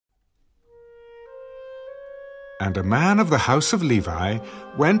And a man of the house of Levi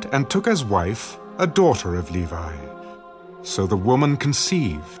went and took as wife a daughter of Levi. So the woman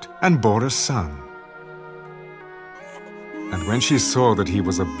conceived and bore a son. And when she saw that he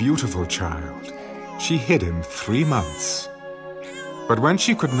was a beautiful child, she hid him 3 months. But when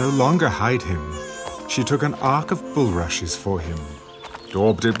she could no longer hide him, she took an ark of bulrushes for him,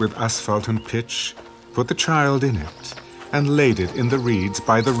 daubed it with asphalt and pitch, put the child in it, and laid it in the reeds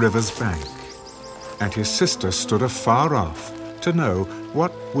by the river's bank. And his sister stood afar off to know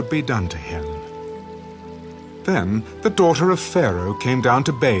what would be done to him. Then the daughter of Pharaoh came down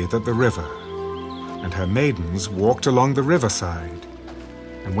to bathe at the river, and her maidens walked along the riverside.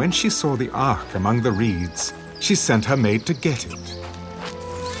 And when she saw the ark among the reeds, she sent her maid to get it.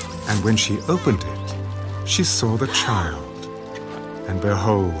 And when she opened it, she saw the child, and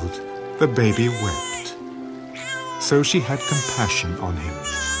behold, the baby wept. So she had compassion on him.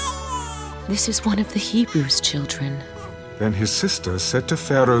 This is one of the Hebrews' children. Then his sister said to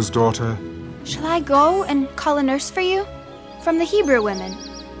Pharaoh's daughter, Shall I go and call a nurse for you from the Hebrew women,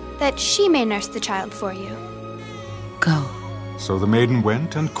 that she may nurse the child for you? Go. So the maiden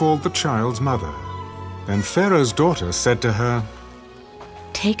went and called the child's mother. Then Pharaoh's daughter said to her,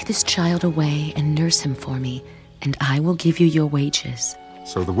 Take this child away and nurse him for me, and I will give you your wages.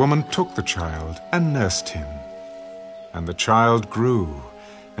 So the woman took the child and nursed him. And the child grew,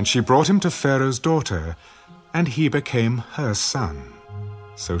 and she brought him to Pharaoh's daughter, and he became her son.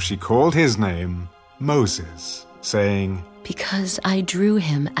 So she called his name Moses, saying, Because I drew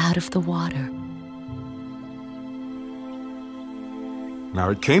him out of the water. Now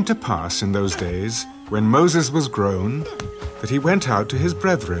it came to pass in those days, when Moses was grown, that he went out to his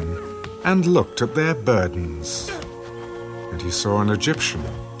brethren and looked at their burdens. And he saw an Egyptian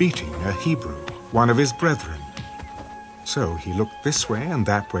beating a Hebrew, one of his brethren. So he looked this way and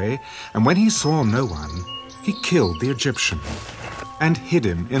that way, and when he saw no one, he killed the Egyptian and hid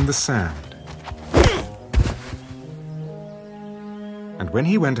him in the sand. And when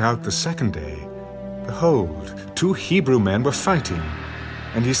he went out the second day, behold, 2 Hebrew men were fighting.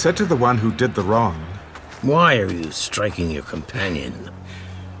 And he said to the one who did the wrong, Why are you striking your companion?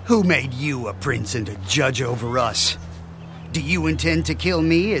 Who made you a prince and a judge over us? Do you intend to kill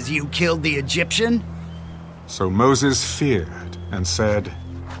me as you killed the Egyptian? So Moses feared and said,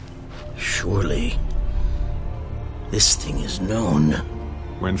 Surely this thing is known.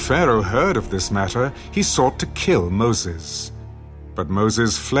 When Pharaoh heard of this matter, he sought to kill Moses. But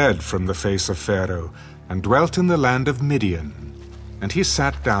Moses fled from the face of Pharaoh and dwelt in the land of Midian, and he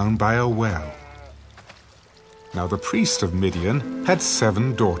sat down by a well. Now the priest of Midian had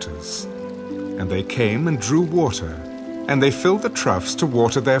 7 daughters, and they came and drew water, and they filled the troughs to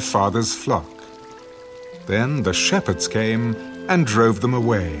water their father's flock. Then the shepherds came and drove them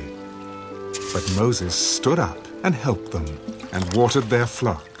away. But Moses stood up and helped them, and watered their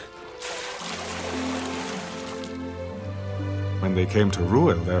flock. When they came to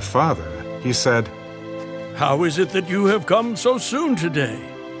Reuel, their father, he said, How is it that you have come so soon today?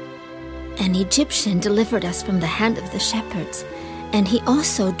 An Egyptian delivered us from the hand of the shepherds, and he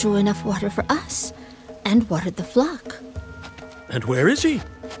also drew enough water for us, and watered the flock. And where is he?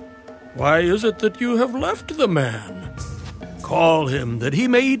 Why is it that you have left the man? Call him, that he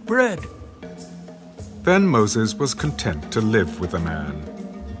may eat bread. Then Moses was content to live with the man,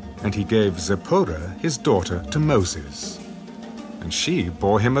 and he gave Zipporah his daughter to Moses. And she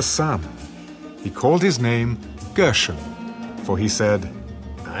bore him a son. He called his name Gershom, for he said,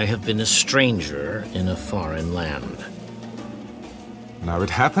 I have been a stranger in a foreign land. Now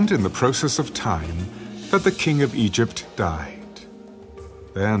it happened in the process of time that the king of Egypt died.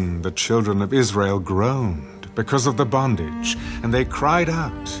 Then the children of Israel groaned because of the bondage, and they cried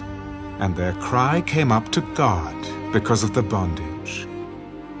out. And their cry came up to God because of the bondage.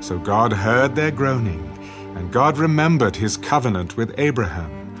 So God heard their groaning, and God remembered his covenant with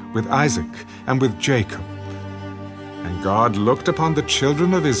Abraham, with Isaac, and with Jacob. And God looked upon the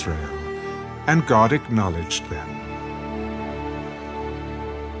children of Israel, and God acknowledged them.